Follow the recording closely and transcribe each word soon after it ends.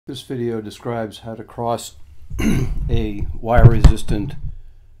This video describes how to cross a wire-resistant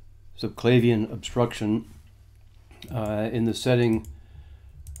subclavian obstruction in the setting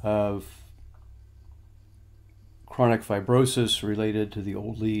of chronic fibrosis related to the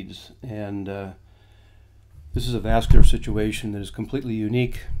old leads. And this is a vascular situation that is completely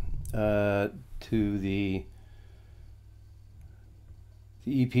unique to the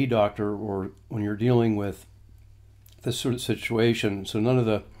EP doctor, or when you're dealing with this sort of situation. So none of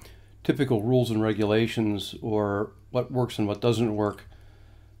the typical rules and regulations or what works and what doesn't work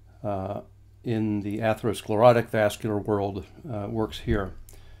in the atherosclerotic vascular world works here.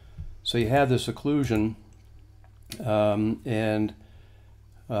 So you have this occlusion, and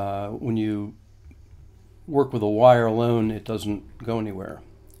when you work with a wire alone, it doesn't go anywhere.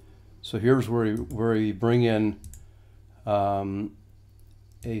 So here's where you bring in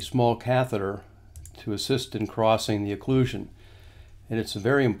a small catheter to assist in crossing the occlusion. And it's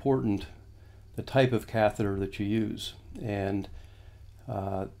very important the type of catheter that you use. And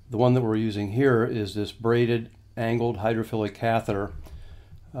the one that we're using here is this braided angled hydrophilic catheter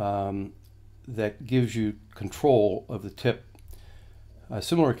that gives you control of the tip. A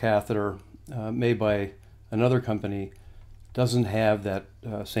similar catheter made by another company doesn't have that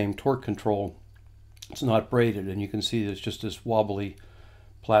same torque control. It's not braided, and you can see there's just this wobbly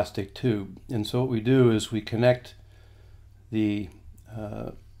plastic tube. And so what we do is we connect the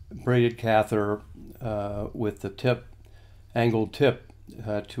braided catheter with the tip, angled tip,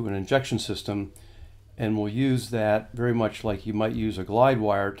 to an injection system, and we'll use that very much like you might use a glide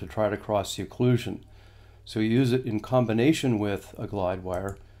wire to try to cross the occlusion. So you use it in combination with a glide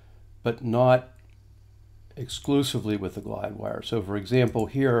wire, but not exclusively with the glide wire. So for example,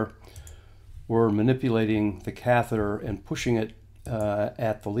 here we're manipulating the catheter and pushing it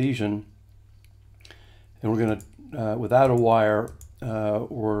at the lesion, and we're going to, without a wire,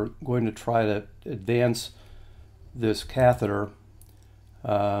 we're going to try to advance this catheter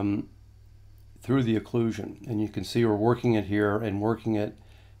through the occlusion. And you can see we're working it here and working it,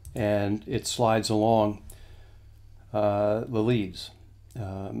 and it slides along the leads.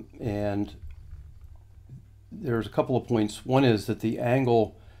 And there's a couple of points. One is that the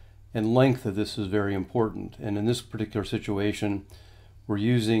angle and length of this is very important. And in this particular situation, we're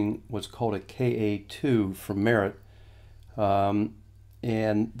using what's called a Ka2 from Merit.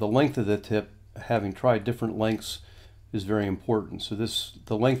 And the length of the tip, having tried different lengths, is very important. So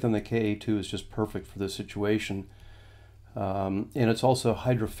the length on the Ka2 is just perfect for this situation. And it's also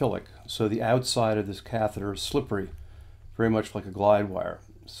hydrophilic. So the outside of this catheter is slippery, very much like a glide wire.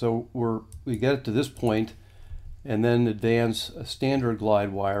 So we get it to this point and then advance a standard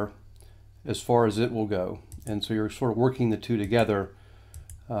glide wire as far as it will go. And so you're sort of working the two together,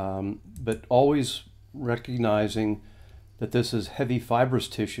 but always recognizing that this is heavy fibrous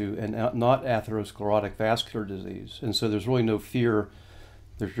tissue and not atherosclerotic vascular disease. And so there's really no fear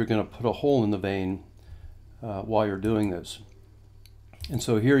that you're going to put a hole in the vein while you're doing this. And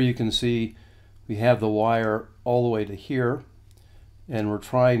so here you can see we have the wire all the way to here, and we're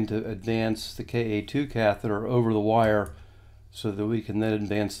trying to advance the Ka2 catheter over the wire so that we can then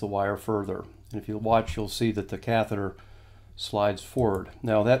advance the wire further. And if you watch, you'll see that the catheter slides forward.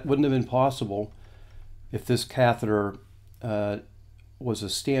 Now, that wouldn't have been possible if this catheter was a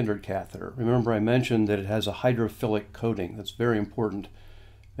standard catheter. Remember, I mentioned that it has a hydrophilic coating. That's very important.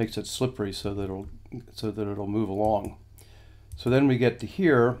 Makes it slippery so that it'll move along. So then we get to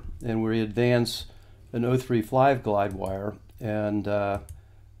here, and we advance an 035 glide wire, and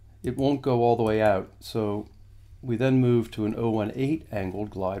it won't go all the way out. So we then move to an 018 angled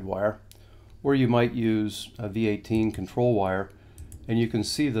glide wire, or you might use a V18 control wire, and you can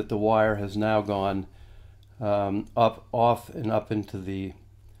see that the wire has now gone off and up into the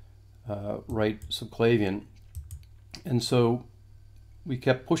right subclavian. And so we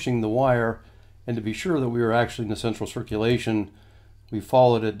kept pushing the wire, and to be sure that we were actually in the central circulation, we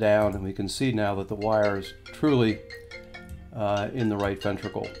followed it down, and we can see now that the wire is truly in the right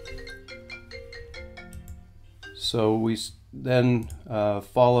ventricle. So we then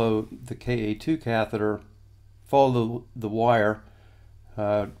follow the Ka2 catheter, follow the wire,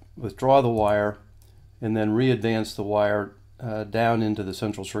 withdraw the wire, and then re-advance the wire down into the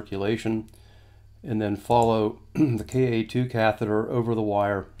central circulation, and then follow the Ka2 catheter over the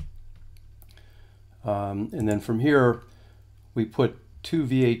wire. And then from here, we put two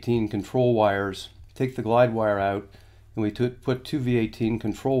V18 control wires, take the glide wire out, and we put two V18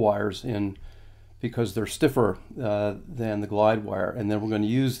 control wires in because they're stiffer than the glide wire. And then we're going to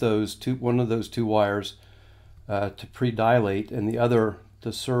use one of those two wires to pre-dilate, and the other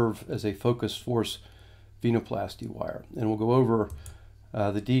to serve as a focus force venoplasty wire. And we'll go over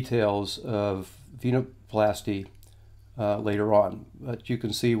the details of venoplasty later on. But you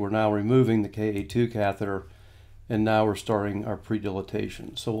can see we're now removing the Ka2 catheter, and now we're starting our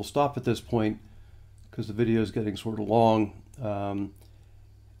pre-dilatation. So we'll stop at this point because the video is getting sort of long,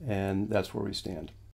 and that's where we stand.